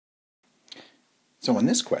So in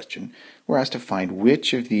this question, we're asked to find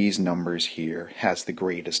which of these numbers here has the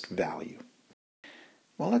greatest value.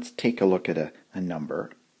 Well, let's take a look at a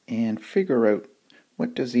number and figure out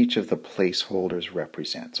what does each of the placeholders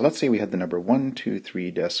represent. So let's say we had the number 1, 2,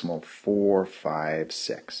 3, decimal 4, 5,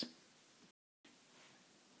 6.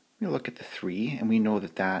 We look at the 3 and we know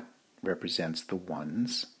that that represents the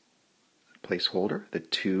ones placeholder, the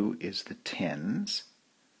 2 is the tens,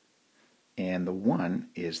 and the 1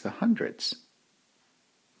 is the hundreds.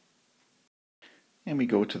 And we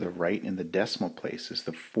go to the right in the decimal places.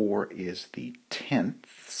 The 4 is the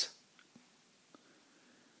tenths.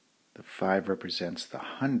 The 5 represents the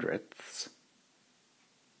hundredths.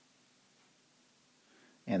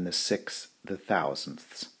 And the 6, the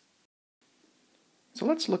thousandths. So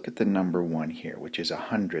let's look at the number 1 here, which is a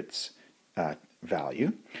hundredths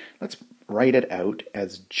value. Let's write it out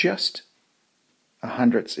as just a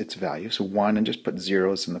hundredths its value. So 1, and just put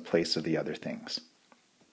zeros in the place of the other things.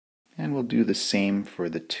 And we'll do the same for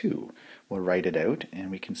the 2. We'll write it out and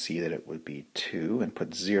we can see that it would be 2 and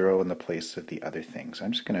put 0 in the place of the other things.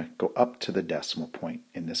 I'm just going to go up to the decimal point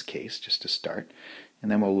in this case just to start. And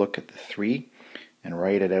then we'll look at the 3 and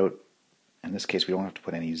write it out. In this case we don't have to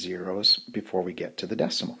put any zeros before we get to the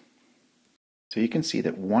decimal. So you can see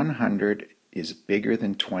that 100 is bigger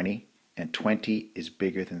than 20 and 20 is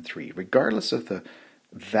bigger than 3. Regardless of the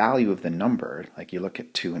value of the number, like you look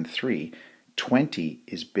at 2 and 3, 20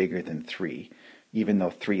 is bigger than 3, even though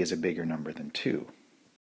 3 is a bigger number than 2.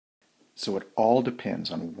 So it all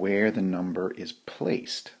depends on where the number is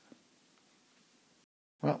placed.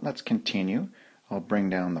 Well, let's continue. I'll bring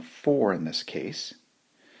down the 4 in this case,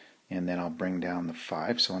 and then I'll bring down the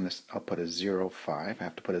 5. So on this, I'll put a 0, 5. I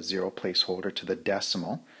have to put a 0 placeholder to the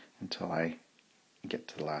decimal until I get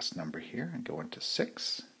to the last number here and go into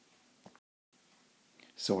 6.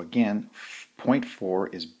 So again,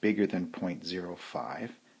 0.4 is bigger than 0.05,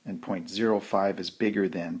 and 0.05 is bigger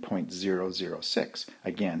than 0.006.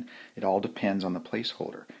 Again, it all depends on the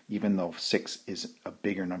placeholder. Even though 6 is a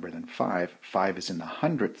bigger number than 5, 5 is in the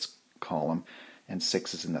hundredths column, and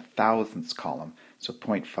 6 is in the thousandths column. So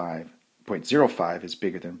 0.05 is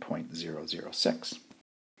bigger than 0.006.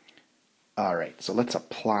 All right, so let's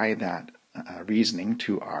apply that reasoning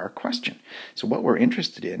to our question. So what we're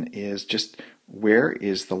interested in is just where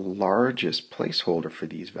is the largest placeholder for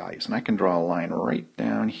these values. And I can draw a line right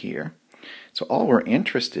down here. So all we're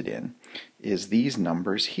interested in is these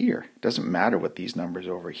numbers here. It doesn't matter what these numbers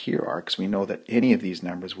over here are because we know that any of these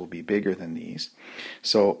numbers will be bigger than these.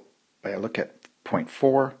 So I look at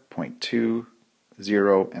 0.4, 0.2,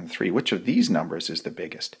 0, and 3. Which of these numbers is the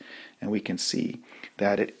biggest? And we can see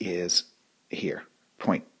that it is here.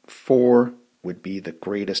 0.4 would be the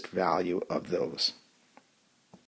greatest value of those.